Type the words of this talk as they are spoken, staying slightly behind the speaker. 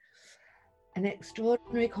An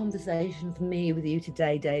extraordinary conversation for me with you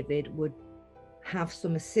today, David, would have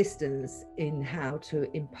some assistance in how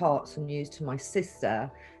to impart some news to my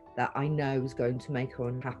sister that I know is going to make her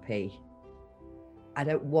unhappy. I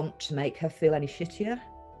don't want to make her feel any shittier,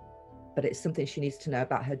 but it's something she needs to know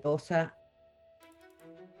about her daughter.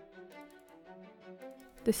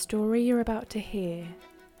 The story you're about to hear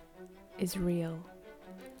is real.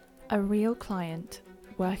 A real client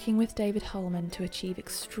working with David Holman to achieve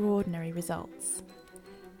extraordinary results.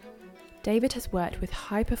 David has worked with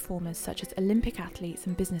high performers such as Olympic athletes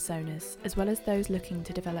and business owners, as well as those looking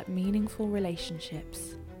to develop meaningful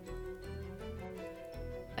relationships.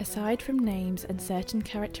 Aside from names and certain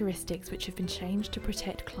characteristics which have been changed to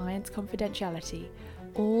protect clients' confidentiality,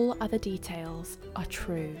 all other details are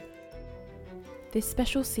true. This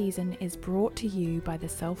special season is brought to you by the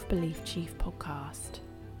Self-Belief Chief podcast.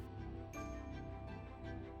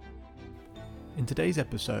 In today's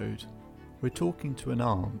episode, we're talking to an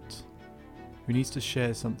aunt who needs to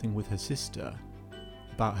share something with her sister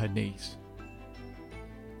about her niece.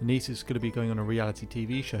 The niece is going to be going on a reality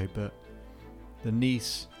TV show, but the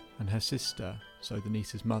niece and her sister, so the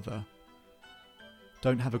niece's mother,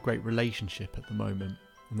 don't have a great relationship at the moment,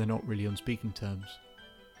 and they're not really on speaking terms.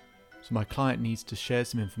 So my client needs to share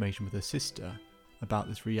some information with her sister about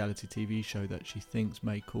this reality TV show that she thinks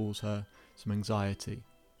may cause her some anxiety.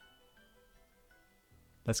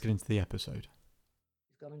 Let's get into the episode.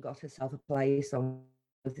 She's gone and got herself a place on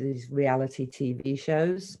these reality TV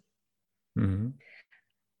shows. Mm-hmm.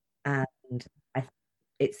 And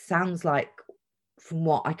it sounds like, from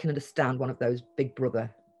what I can understand, one of those Big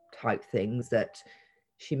Brother type things that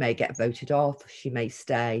she may get voted off, she may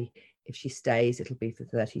stay. If she stays, it'll be for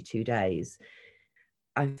 32 days.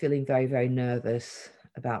 I'm feeling very, very nervous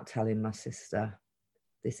about telling my sister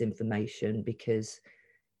this information because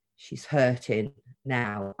she's hurting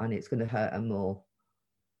now and it's going to hurt her more.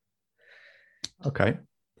 Okay.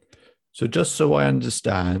 So just so I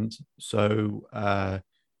understand, so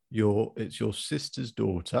it's your sister's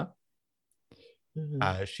daughter.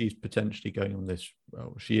 Mm-hmm. She's potentially going on this,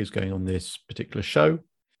 she is going on this particular show.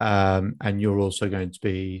 And you're also going to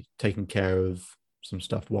be taking care of some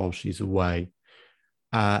stuff while she's away.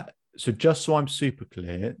 So just so I'm super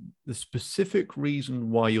clear, the specific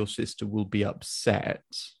reason why your sister will be upset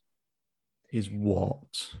is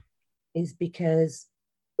what? Is because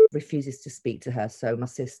refuses to speak to her. So my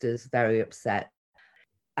sister's very upset.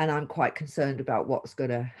 And I'm quite concerned about what's going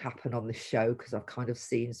to happen on this show because I've kind of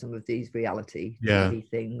seen some of these reality TV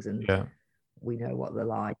things and we know what they're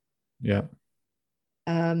like. Yeah.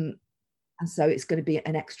 And so it's going to be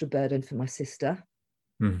an extra burden for my sister,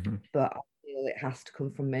 but I feel it has to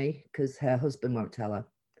come from me because her husband won't tell her.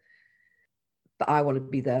 But I want to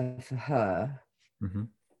be there for her. Mm-hmm.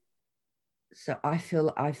 So I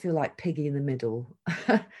feel like piggy in the middle.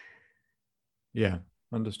 Yeah,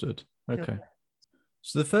 understood. Okay.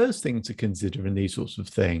 So the first thing to consider in these sorts of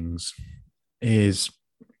things is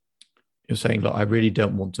you're saying, look, I really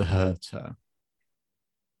don't want to hurt her.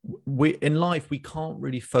 In life, we can't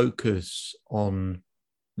really focus on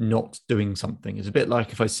not doing something. It's a bit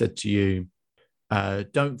like if I said to you,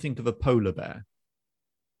 don't think of a polar bear.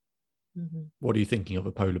 Mm-hmm. What are you thinking of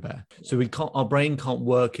a polar bear? So our brain can't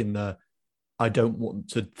work in the, I don't want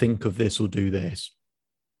to think of this or do this.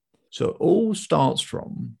 So it all starts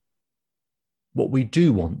from what we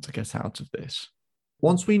do want to get out of this.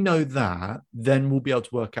 Once we know that, then we'll be able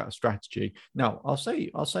to work out a strategy. Now, I'll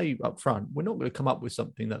say up front, we're not going to come up with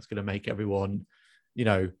something that's going to make everyone,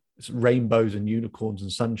 it's rainbows and unicorns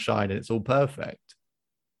and sunshine and it's all perfect.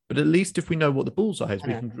 But at least if we know what the bullseye is,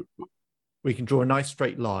 we can draw a nice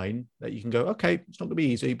straight line that you can go, okay, it's not going to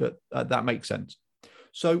be easy, but that makes sense.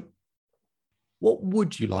 So what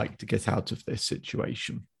would you like to get out of this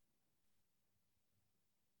situation?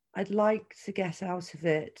 I'd like to get out of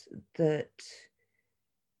it that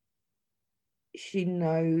she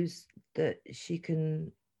knows that she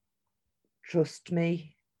can trust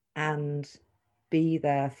me and be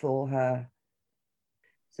there for her.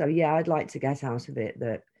 So yeah, I'd like to get out of it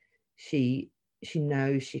that she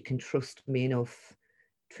knows she can trust me enough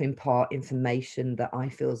to impart information that I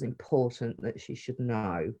feel is important that she should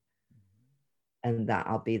know, and that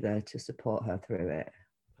I'll be there to support her through it.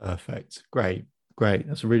 Perfect. Great.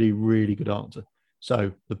 That's a really, really good answer.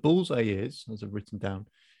 So the bullseye is, as I've written down,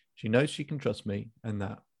 she knows she can trust me and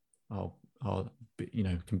that I'll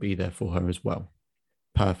can be there for her as well.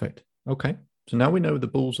 Perfect. Okay. So now we know what the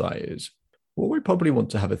bullseye is. What we probably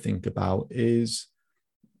want to have a think about is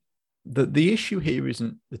that the issue here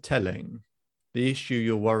isn't the telling. The issue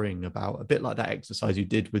you're worrying about, a bit like that exercise you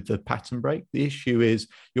did with the pattern break, the issue is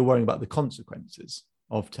you're worrying about the consequences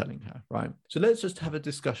of telling her, right? So let's just have a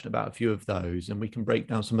discussion about a few of those and we can break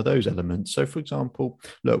down some of those elements. So for example,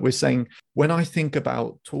 look, we're saying, when I think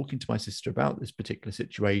about talking to my sister about this particular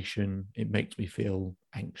situation, it makes me feel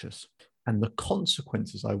anxious. And the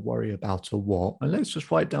consequences I worry about are what? And let's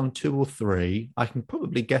just write down 2 or 3. I can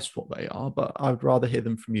probably guess what they are, but I would rather hear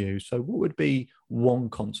them from you. So what would be one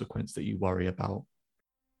consequence that you worry about?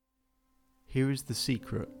 Here is the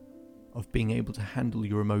secret of being able to handle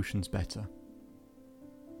your emotions better.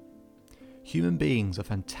 Human beings are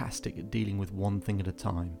fantastic at dealing with one thing at a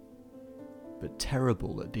time, but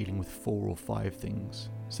terrible at dealing with 4 or 5 things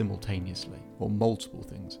simultaneously, or multiple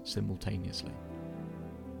things simultaneously.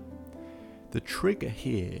 The trigger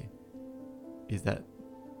here is that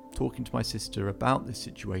talking to my sister about this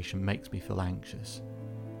situation makes me feel anxious.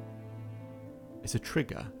 It's a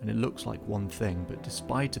trigger and it looks like one thing, but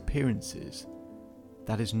despite appearances,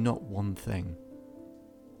 that is not one thing.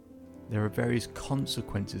 There are various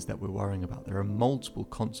consequences that we're worrying about. There are multiple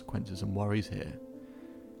consequences and worries here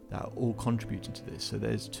that are all contributing to this. So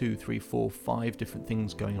there's 2, 3, 4, 5 different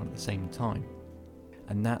things going on at the same time.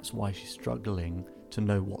 And that's why she's struggling to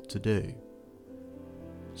know what to do.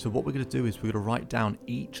 So what we're going to do is we're going to write down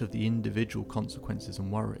each of the individual consequences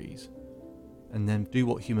and worries, and then do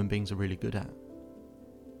what human beings are really good at.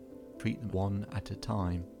 Treat them one at a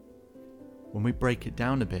time. When we break it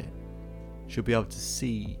down a bit, she'll be able to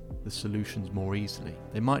see the solutions more easily.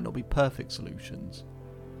 They might not be perfect solutions,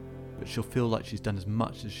 but she'll feel like she's done as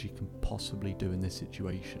much as she can possibly do in this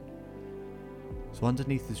situation. So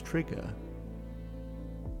underneath this trigger,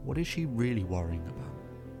 what is she really worrying about?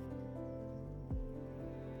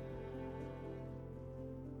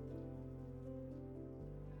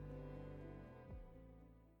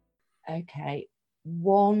 Okay,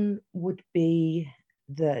 one would be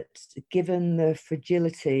that given the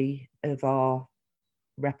fragility of our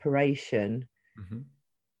reparation,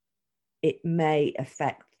 it may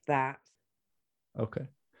affect that. Okay.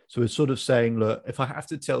 So we're sort of saying, look, if I have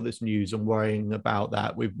to tell this news and worrying about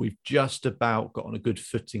that, we've just about got on a good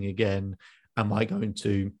footing again. Am I going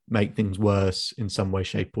to make things worse in some way,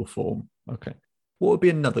 shape, or form? Okay. What would be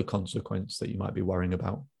another consequence that you might be worrying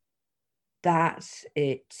about? That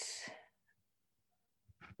it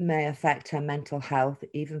may affect her mental health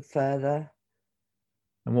even further.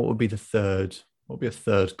 And what would be the third? What would be a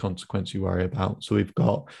third consequence you worry about? So we've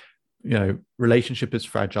got, relationship is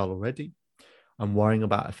fragile already. I'm worrying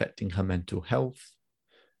about affecting her mental health.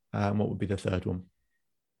 What would be the third one?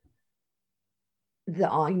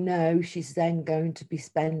 That I know she's then going to be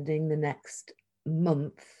spending the next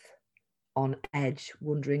month on edge,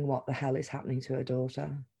 wondering what the hell is happening to her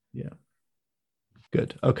daughter. Yeah.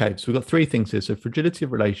 Good. Okay. So we've got 3 things here. So fragility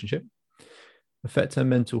of relationship, affect her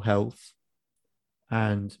mental health,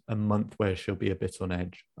 and a month where she'll be a bit on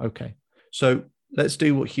edge. Okay. So let's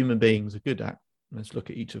do what human beings are good at. Let's look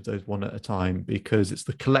at each of those one at a time, because it's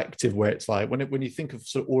the collective where it's like, when you think of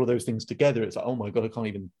sort of all of those things together, it's like, oh my God, I can't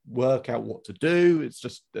even work out what to do. It's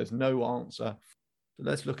just, there's no answer. So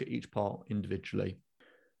let's look at each part individually.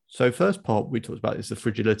 So first part we talked about is the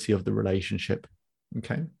fragility of the relationship.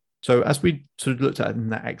 Okay. So as we sort of looked at in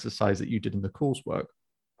that exercise that you did in the coursework,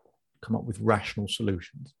 come up with rational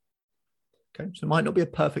solutions. Okay. So it might not be a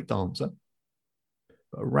perfect answer,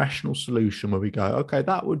 but a rational solution where we go, okay,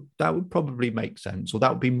 that would probably make sense, or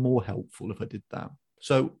that would be more helpful if I did that.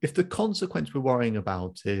 So if the consequence we're worrying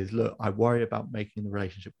about is, look, I worry about making the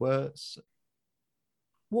relationship worse,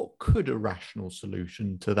 what could a rational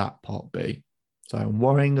solution to that part be? So I'm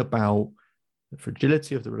worrying about the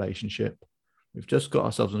fragility of the relationship. We've just got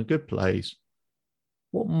ourselves in a good place.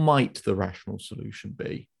 What might the rational solution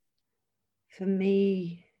be? For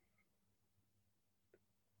me,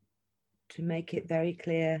 to make it very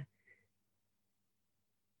clear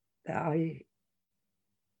that I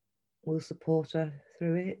will support her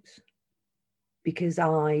through it, because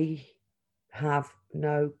I have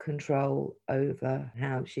no control over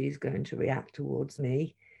how she's going to react towards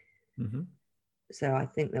me. So I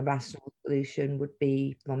think the rational solution would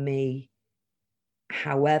be, for me,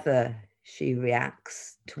 however she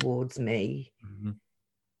reacts towards me,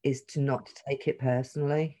 is to not take it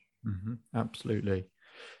personally. Absolutely.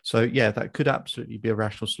 So yeah, that could absolutely be a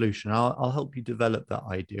rational solution. I'll help you develop that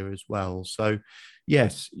idea as well. So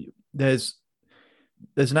yes, there's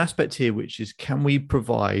an aspect here which is, can we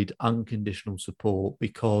provide unconditional support?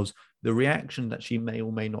 Because the reaction that she may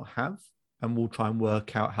or may not have, and we'll try and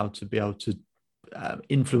work out how to be able to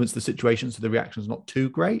influence the situation so the reaction is not too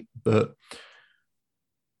great, but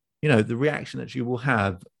the reaction that you will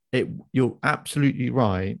have, you're absolutely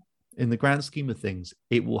right. In the grand scheme of things,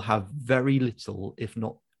 it will have very little, if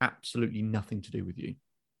not absolutely nothing to do with you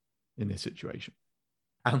in this situation.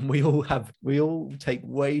 And we all take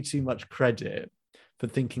way too much credit for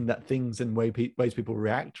thinking that things and ways people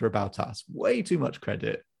react are about us. Way too much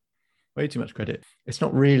credit. Way too much credit. It's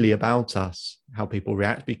not really about us, how people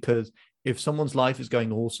react, because if someone's life is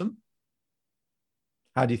going awesome,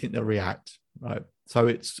 how do you think they'll react? Right. So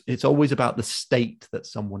it's always about the state that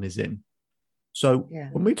someone is in. So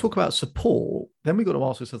when we talk about support, then we've got to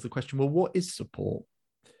ask ourselves the question, well, what is support?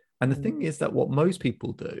 And the thing is that what most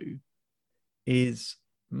people do is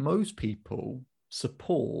most people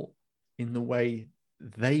support in the way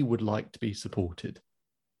they would like to be supported.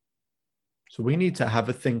 So we need to have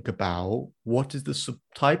a think about what is the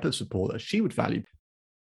type of support that she would value.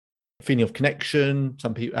 Feeling of connection,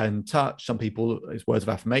 some people, and touch, some people is words of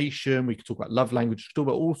affirmation. We could talk about love language, talk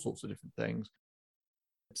about all sorts of different things.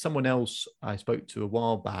 Someone else I spoke to a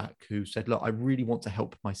while back who said, look, I really want to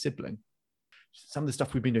help my sibling. Some of the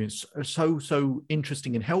stuff we've been doing is so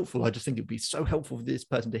interesting and helpful. I just think it'd be so helpful for this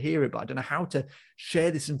person to hear it, but I don't know how to share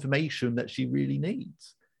this information that she really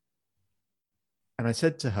needs. And I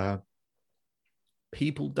said to her,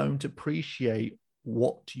 people don't appreciate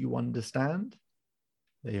what you understand.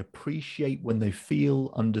 They appreciate when they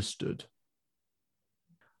feel understood.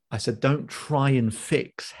 I said, don't try and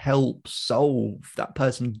fix, help, solve. That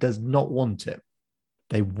person does not want it.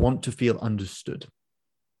 They want to feel understood.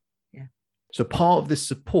 Yeah. So part of this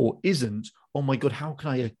support isn't, oh my God, how can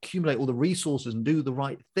I accumulate all the resources and do the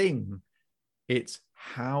right thing? It's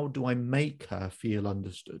how do I make her feel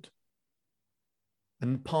understood?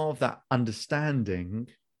 And part of that understanding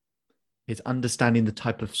is understanding the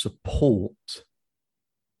type of support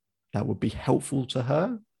that would be helpful to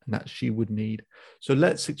her and that she would need. So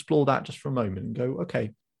let's explore that just for a moment and go,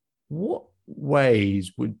 okay, what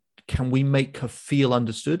ways can we make her feel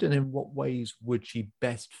understood, and in what ways would she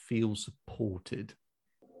best feel supported?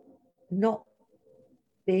 Not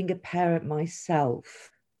being a parent myself,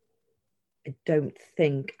 I don't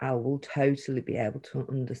think I will totally be able to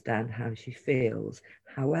understand how she feels.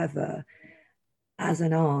 However, as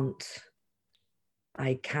an aunt,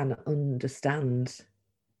 I can understand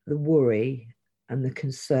the worry and the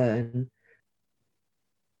concern.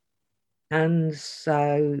 And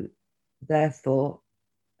so, therefore,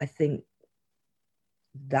 I think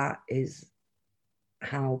that is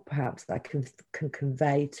how perhaps I can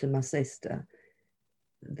convey to my sister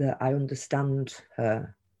that I understand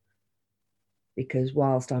her. Because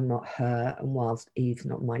whilst I'm not her and whilst Eve's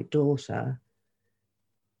not my daughter,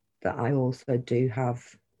 that I also do have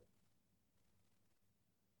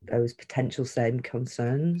those potential same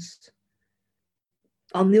concerns.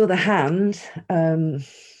 On the other hand,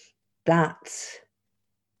 that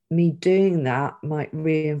me doing that might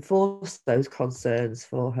reinforce those concerns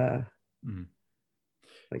for her,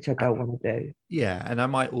 which I don't want to do. Yeah, and I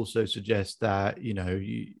might also suggest that,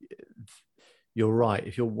 you're right.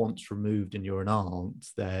 If you're once removed and you're an aunt,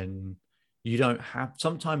 then you don't have.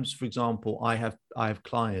 Sometimes, for example, I have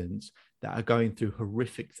clients that are going through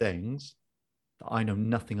horrific things that I know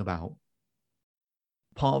nothing about.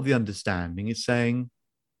 Part of the understanding is saying,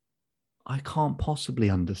 I can't possibly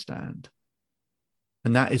understand.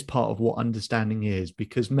 And that is part of what understanding is,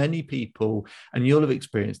 because many people, and you'll have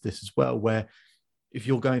experienced this as well, where if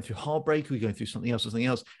you're going through heartbreak or you're going through something else or something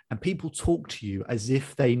else, and people talk to you as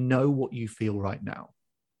if they know what you feel right now,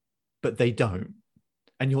 but they don't.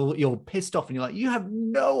 And you're pissed off and you're like, you have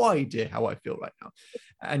no idea how I feel right now.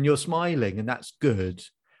 And you're smiling, and that's good.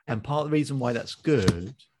 And part of the reason why that's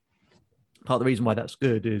good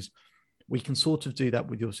is we can sort of do that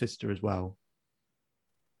with your sister as well.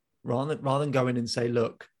 Rather than go in and say,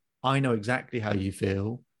 look, I know exactly how you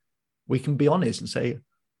feel, we can be honest and say,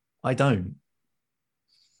 I don't.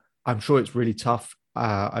 I'm sure it's really tough.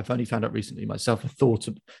 I've only found out recently myself. I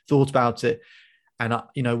thought about it, and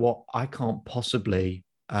you know what? I can't possibly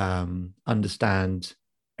understand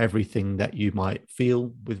everything that you might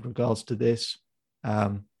feel with regards to this,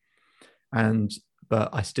 but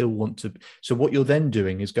I still want to. So what you're then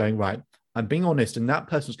doing is going, right, I'm being honest, and that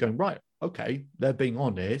person's going, right, okay, they're being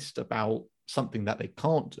honest about something that they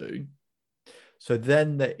can't do. So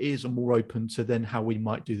then there is a more open to then how we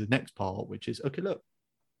might do the next part, which is, okay, look,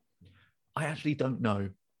 I actually don't know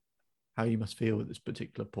how you must feel at this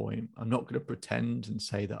particular point. I'm not going to pretend and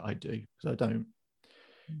say that I do, because I don't.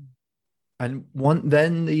 And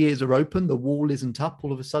then the ears are open, the wall isn't up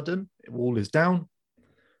all of a sudden, the wall is down.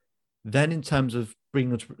 Then in terms of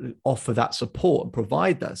bringing to offer that support and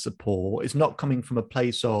provide that support, it's not coming from a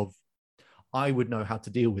place of, I would know how to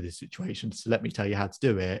deal with this situation, so let me tell you how to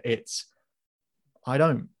do it. It's, I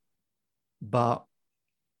don't. But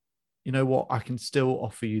you know what? I can still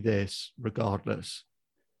offer you this regardless.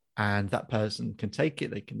 and that person can take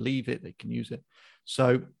it, they can leave it, they can use it.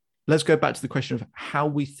 So let's go back to the question of how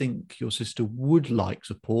we think your sister would like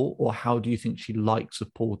support, or how do you think she likes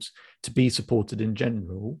support, to be supported in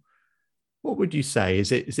general. What would you say?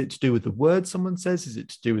 Is it to do with the words someone says? Is it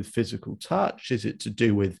to do with physical touch? Is it to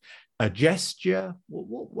do with a gesture?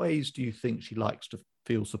 What ways do you think she likes to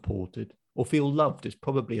feel supported, or feel loved is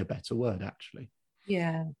probably a better word, actually?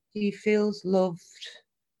 Yeah, she feels loved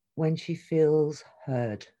when she feels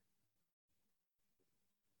heard.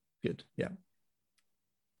 Good, yeah.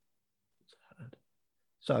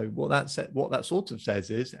 So what that sort of says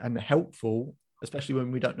is, and helpful, especially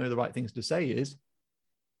when we don't know the right things to say, is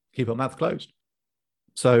keep our mouth closed.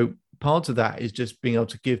 So part of that is just being able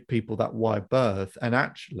to give people that wide berth. And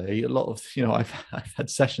actually, a lot of, I've had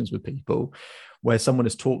sessions with people where someone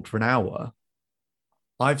has talked for an hour.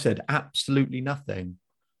 I've said absolutely nothing.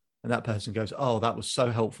 And that person goes, "Oh, that was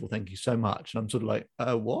so helpful. Thank you so much." And I'm sort of like,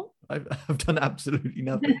 what? I've done absolutely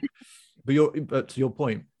nothing. But to your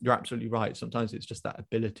point, you're absolutely right. Sometimes it's just that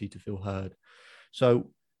ability to feel heard.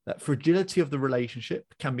 So that fragility of the relationship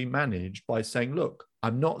can be managed by saying, look,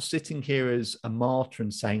 I'm not sitting here as a martyr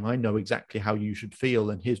and saying, I know exactly how you should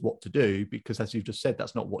feel and here's what to do, because as you've just said,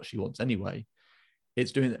 that's not what she wants anyway.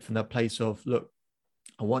 It's doing it from that place of, look,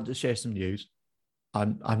 I want to share some news.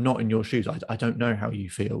 I'm not in your shoes. I don't know how you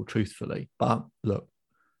feel, truthfully. But look,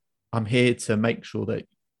 I'm here to make sure that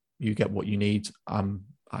you get what you need. I'm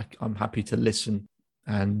happy to listen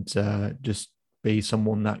and just be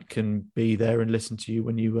someone that can be there and listen to you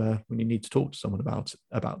when you need to talk to someone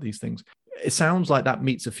about these things. It sounds like that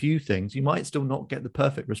meets a few things. You might still not get the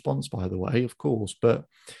perfect response, by the way, of course, but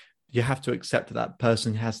you have to accept that that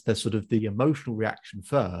person has the sort of the emotional reaction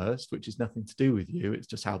first, which is nothing to do with you. It's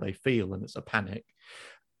just how they feel, and it's a panic.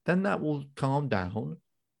 Then that will calm down.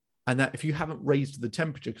 And that if you haven't raised the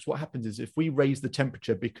temperature, because what happens is if we raise the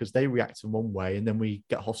temperature because they react in one way and then we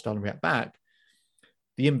get hostile and react back,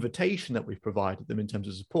 the invitation that we've provided them in terms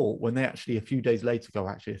of support, when they actually a few days later go,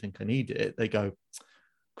 actually, I think I need it, they go,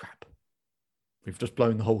 crap, we've just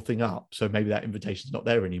blown the whole thing up. So maybe that invitation's not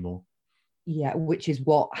there anymore. Yeah, which is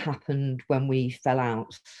what happened when we fell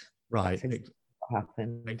out. Right. What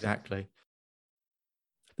happened. Exactly.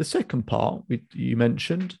 The second part you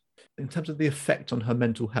mentioned, in terms of the effect on her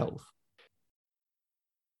mental health,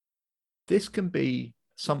 this can be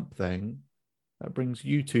something that brings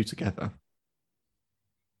you two together.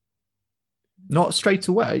 Not straight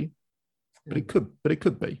away, but it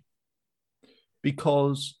could be.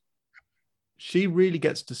 Because she really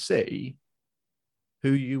gets to see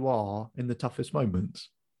who you are in the toughest moments,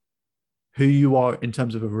 who you are in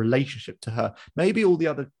terms of a relationship to her. Maybe all the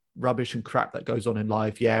other rubbish and crap that goes on in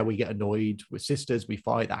life. Yeah, we get annoyed. We're sisters. We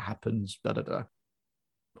fight. That happens. But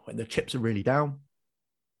when the chips are really down,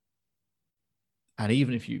 and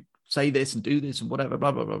even if you say this and do this and whatever,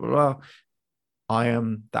 blah, blah, blah, blah, blah, I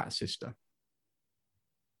am that sister.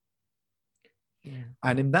 Yeah.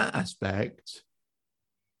 And in that aspect,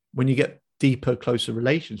 when you get deeper, closer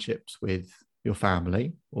relationships with your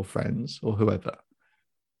family or friends or whoever,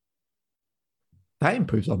 that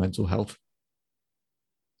improves our mental health.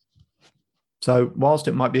 So whilst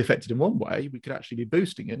it might be affected in one way, we could actually be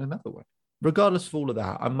boosting it in another way. Regardless of all of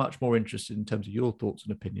that, I'm much more interested in terms of your thoughts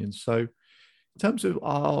and opinions. So in terms of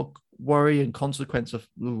our worry and consequence of,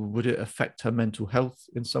 would it affect her mental health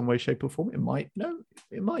in some way, shape or form? It might. No,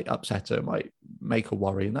 it might upset her. It might make her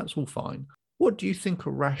worry, and that's all fine. What do you think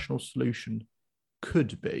a rational solution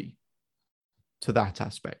could be to that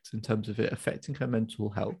aspect in terms of it affecting her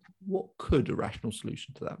mental health? What could a rational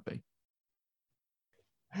solution to that be?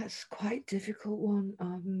 That's quite a difficult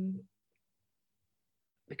one,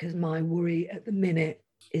 because my worry at the minute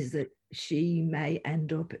is that she may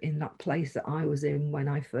end up in that place that I was in when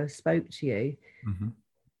I first spoke to you. Mm-hmm.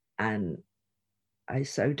 And I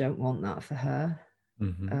so don't want that for her.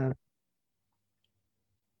 Mm-hmm.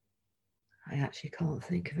 I actually can't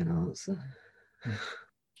think of an answer.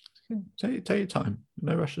 Take your time,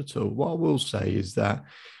 no rush at all. What I will say is that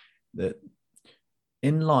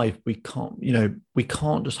in life, we can't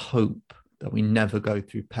just hope that we never go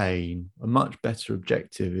through pain. A much better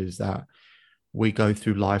objective is that we go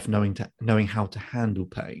through life knowing how to handle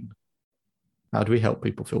pain. How do we help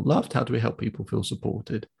people feel loved? How do we help people feel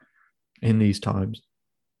supported in these times?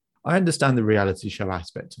 I understand the reality show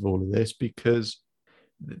aspect of all of this because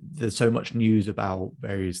there's so much news about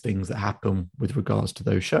various things that happen with regards to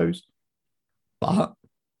those shows. But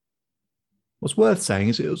what's worth saying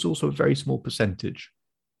is it was also a very small percentage.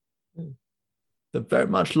 The very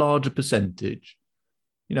much larger percentage,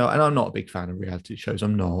 and I'm not a big fan of reality shows.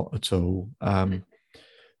 I'm not at all.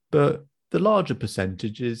 But the larger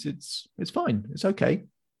percentage is it's fine. It's okay.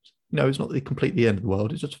 It's not the completely end of the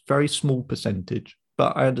world. It's just a very small percentage,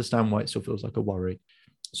 but I understand why it still feels like a worry.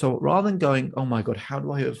 So rather than going, oh my God, how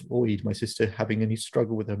do I avoid my sister having any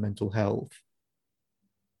struggle with her mental health?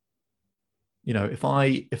 If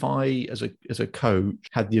I as a coach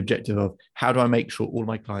had the objective of how do I make sure all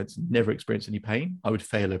my clients never experience any pain, I would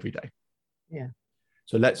fail every day. Yeah.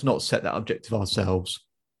 So let's not set that objective ourselves.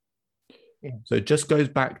 Yeah. So it just goes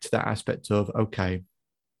back to that aspect of, okay,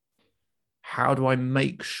 how do I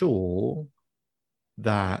make sure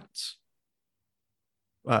that,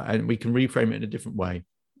 and we can reframe it in a different way.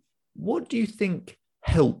 What do you think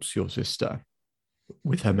helps your sister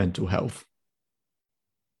with her mental health?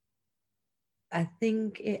 I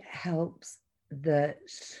think it helps that,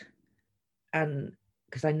 and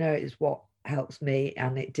because I know it's what helps me,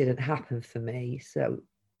 and it didn't happen for me. So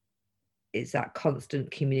it's that constant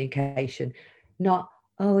communication, not,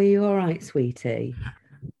 oh, are you all right, sweetie?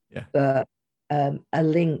 Yeah. But a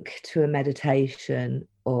link to a meditation,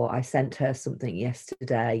 or I sent her something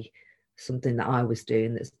yesterday, something that I was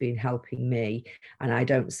doing that's been helping me. And I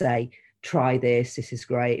don't say, try this is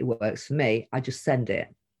great, it works for me. I just send it.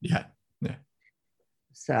 Yeah. Yeah.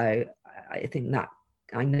 So I think that,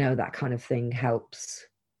 I know that kind of thing helps.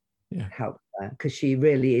 Yeah. Help her, because she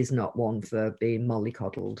really is not one for being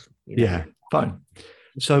mollycoddled. Yeah, fine.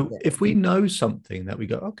 So if we know something that we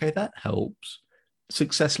go, okay, that helps,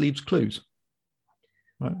 success leaves clues.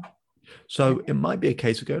 Right. So it might be a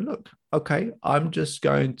case of going, look, okay, I'm just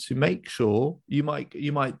going to make sure. You might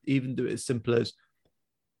even do it as simple as,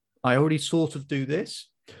 I already sort of do this.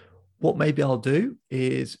 What maybe I'll do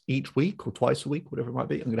is each week or twice a week, whatever it might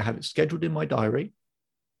be, I'm going to have it scheduled in my diary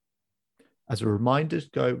as a reminder to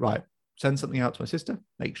go, right, send something out to my sister,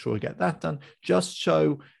 make sure I get that done, just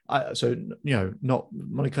so not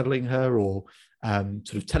mollycoddling her or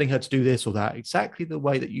sort of telling her to do this or that, exactly the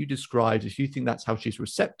way that you described. If you think that's how she's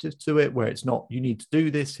receptive to it, where it's not, you need to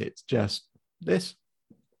do this, it's just this,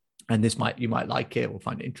 and you might like it or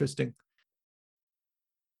find it interesting.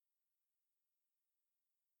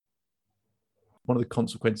 One of the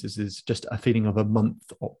consequences is just a feeling of a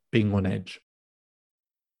month of being on edge.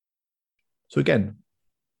 So again,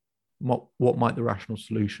 what might the rational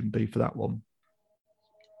solution be for that one?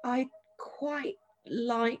 I quite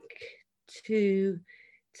like to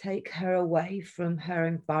take her away from her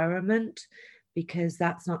environment, because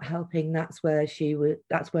that's not helping. That's where she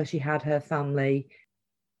had her family.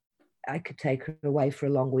 I could take her away for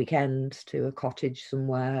a long weekend to a cottage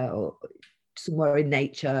somewhere, or somewhere in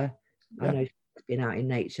nature. Yeah. I know she's been out in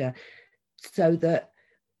nature, so that,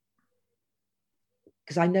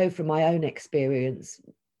 because I know from my own experience,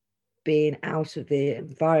 being out of the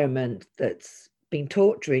environment that's been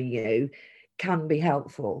torturing you can be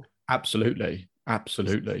helpful. Absolutely.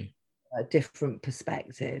 A different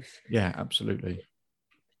perspective. Yeah, absolutely.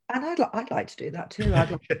 And I'd like to do that too. I'd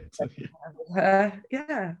like to with her.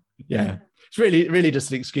 Yeah. It's really just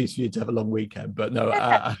an excuse for you to have a long weekend. But no,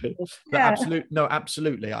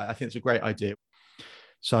 absolutely. I think it's a great idea.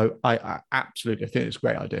 So I absolutely think it's a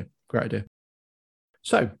great idea. Great idea.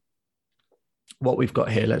 So what we've got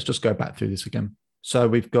here, let's just go back through this again. So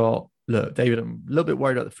we've got, look, David, I'm a little bit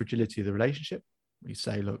worried about the fragility of the relationship. We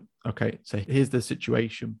say, look, okay, so here's the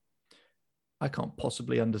situation. I can't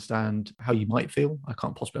possibly understand how you might feel. I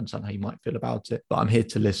can't possibly understand how you might feel about it, but I'm here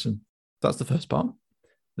to listen. That's the first part.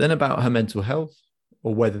 Then about her mental health,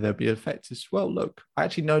 or whether there'll be effects as well. Look, I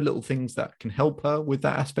actually know little things that can help her with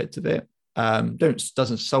that aspect of it.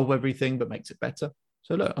 Doesn't solve everything, but makes it better.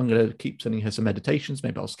 So look, I'm going to keep sending her some meditations.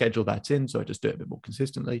 Maybe I'll schedule that in, so I just do it a bit more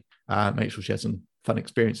consistently. Make sure she has some fun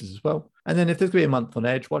experiences as well. And then if there's going to be a month on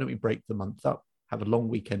edge, why don't we break the month up, have a long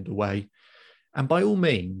weekend away? And by all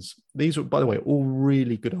means, these are, by the way, all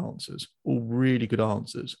really good answers. What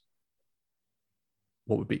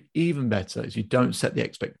would be even better is you don't set the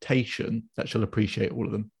expectation that she'll appreciate all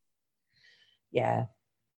of them. Yeah.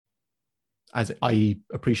 i.e.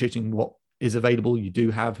 appreciating what is available, you do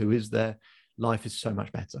have, who is there. Life is so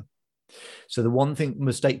much better. So the one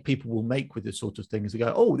mistake people will make with this sort of thing is they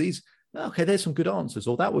go, oh, there's some good answers,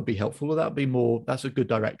 or that would be helpful, or that would be more, that's a good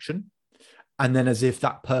direction. And then as if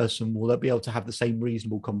that person will be able to have the same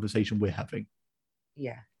reasonable conversation we're having.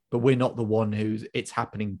 Yeah. But we're not the one who's it's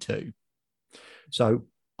happening to. So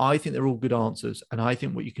I think they're all good answers. And I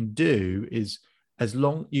think what you can do is, as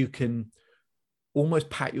long you can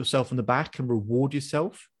almost pat yourself on the back and reward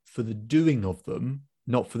yourself for the doing of them,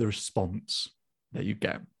 not for the response that you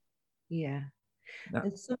get. Yeah. No.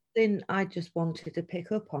 There's something I just wanted to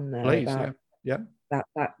pick up on there. Please, about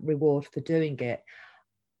that reward for doing it.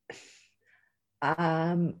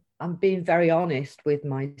 I'm being very honest with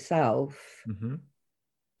myself. Mm-hmm.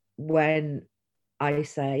 When I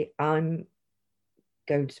say, I'm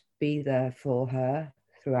going to be there for her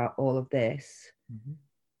throughout all of this. Mm-hmm.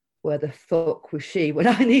 Where the fuck was she when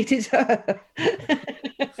I needed her?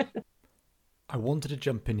 I wanted to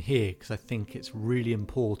jump in here because I think it's really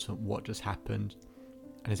important what just happened,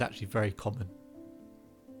 and it's actually very common.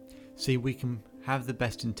 See, we can have the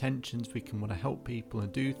best intentions, we can want to help people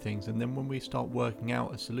and do things, and then when we start working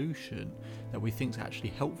out a solution that we think is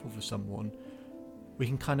actually helpful for someone, we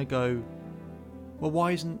can kind of go, well,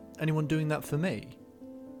 why isn't anyone doing that for me?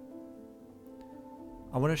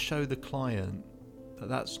 I want to show the client that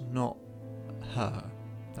that's not her,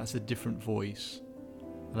 that's a different voice.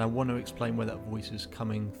 And I want to explain where that voice is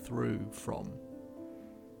coming through from.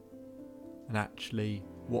 And actually,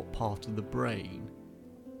 what part of the brain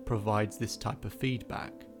provides this type of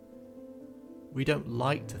feedback. We don't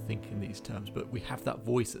like to think in these terms, but we have that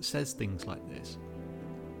voice that says things like this.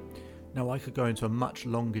 Now, I could go into a much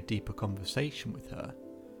longer, deeper conversation with her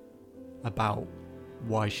about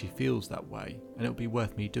why she feels that way, and it'll be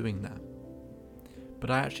worth me doing that. But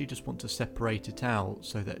I actually just want to separate it out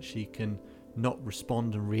so that she can not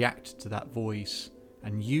respond and react to that voice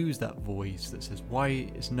and use that voice that says, why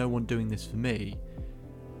is no one doing this for me?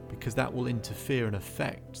 Because that will interfere and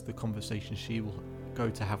affect the conversation she will go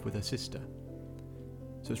to have with her sister.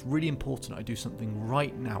 So it's really important I do something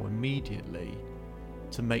right now, immediately,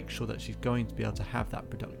 to make sure that she's going to be able to have that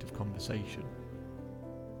productive conversation.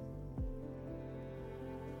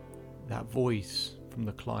 That voice from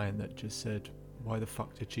the client that just said, why the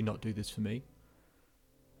fuck did she not do this for me?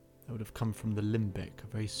 That would have come from the limbic, a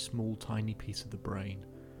very small, tiny piece of the brain.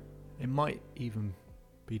 It might even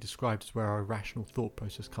be described as where our irrational thought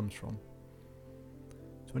process comes from.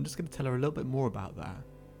 So I'm just going to tell her a little bit more about that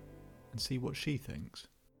and see what she thinks.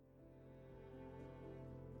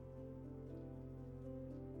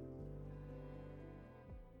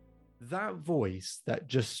 That voice that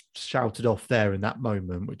just shouted off there in that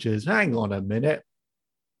moment, which is, hang on a minute,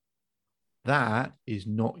 that is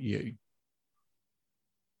not you.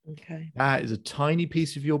 Okay. That is a tiny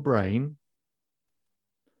piece of your brain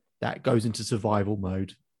that goes into survival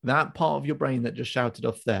mode. That part of your brain that just shouted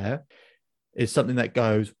off there is something that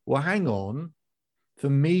goes, well, hang on, for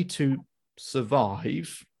me to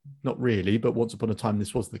survive, not really, but once upon a time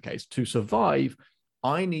this was the case, to survive,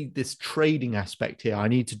 I need this trading aspect here. I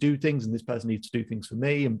need to do things and this person needs to do things for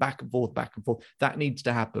me, and back and forth, back and forth. That needs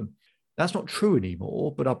to happen. That's not true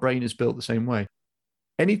anymore, but our brain is built the same way.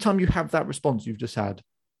 Anytime you have that response you've just had,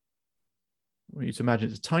 I want you to imagine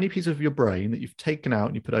it's a tiny piece of your brain that you've taken out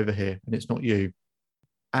and you put over here, and it's not you.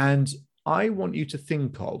 And I want you to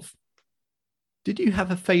think of, did you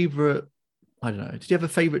have a favorite, I don't know, did you have a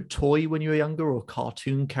favorite toy when you were younger, or a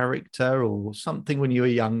cartoon character or something when you were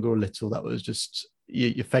younger or little that was just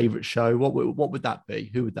your favorite show? What would that be?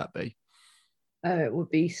 Who would that be? It would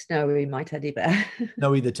be Snowy, my teddy bear.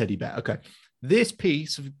 Snowy the teddy bear. Okay. This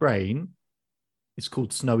piece of brain is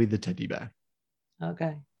called Snowy the teddy bear.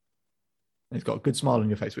 Okay. It's got a good smile on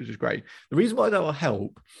your face, which is great. The reason why that will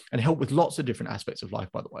help, and help with lots of different aspects of life,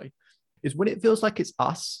 by the way, is when it feels like it's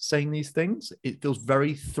us saying these things, it feels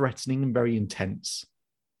very threatening and very intense.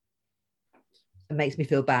 It makes me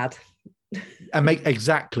feel bad. And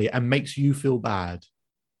makes you feel bad.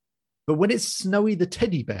 But when it's Snowy the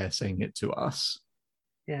teddy bear saying it to us,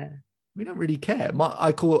 yeah, we don't really care.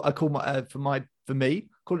 I call it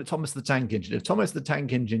Thomas the Tank Engine. If Thomas the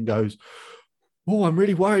Tank Engine goes, oh, I'm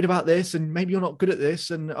really worried about this, and maybe you're not good at this,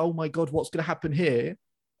 and oh my God, what's going to happen here?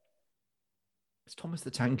 It's Thomas the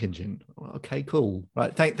Tank Engine. Okay, cool.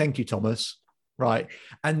 Right. Thank you, Thomas. Right.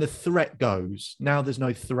 And the threat goes. Now there's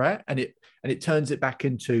no threat, and it turns it back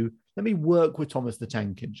into, let me work with Thomas the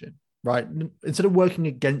Tank Engine. Right. Instead of working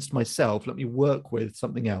against myself, let me work with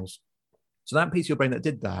something else. So that piece of your brain that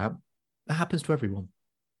did that happens to everyone.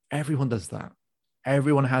 Everyone does that.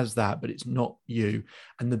 Everyone has that, but it's not you.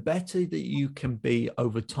 And the better that you can be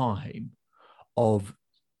over time of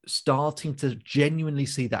starting to genuinely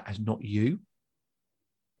see that as not you,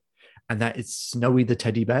 and that it's Snowy the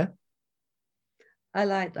teddy bear. I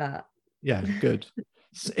like that. Yeah, good.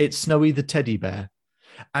 It's Snowy the teddy bear.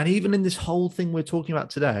 And even in this whole thing we're talking about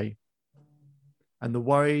today, and the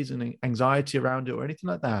worries and anxiety around it or anything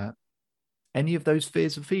like that, any of those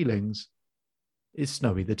fears and feelings is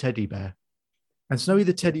Snowy the teddy bear. And Snowy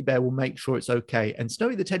the teddy bear will make sure it's okay. And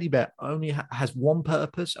Snowy the teddy bear only has one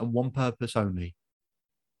purpose, and one purpose only.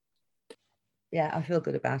 Yeah, I feel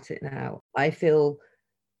good about it now. I feel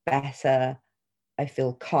better. I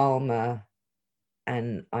feel calmer.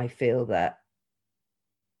 And I feel that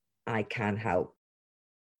I can help.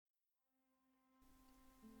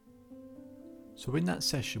 So in that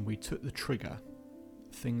session, we took the trigger,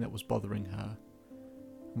 the thing that was bothering her,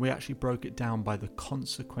 We actually broke it down by the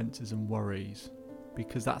consequences and worries,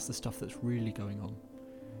 because that's the stuff that's really going on.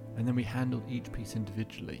 And then we handled each piece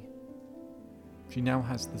individually. She now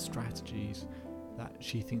has the strategies that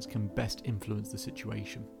she thinks can best influence the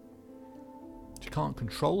situation. She can't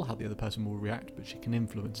control how the other person will react, but she can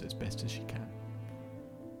influence it as best as she can.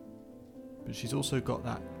 But she's also got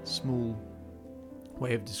that small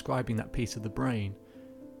way of describing that piece of the brain,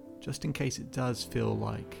 just in case it does feel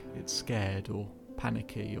like it's scared or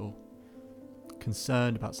panicky or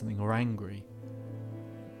concerned about something or angry.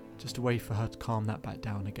 Just a way for her to calm that back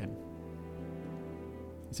down again.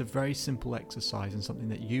 It's a very simple exercise and something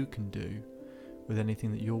that you can do with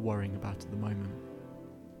anything that you're worrying about at the moment.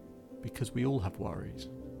 Because we all have worries,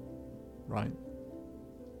 right?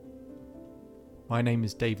 My name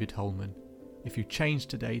is David Holman. If you change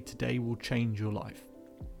today, today will change your life.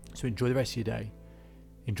 So enjoy the rest of your day,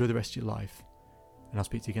 enjoy the rest of your life, and I'll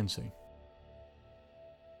speak to you again soon.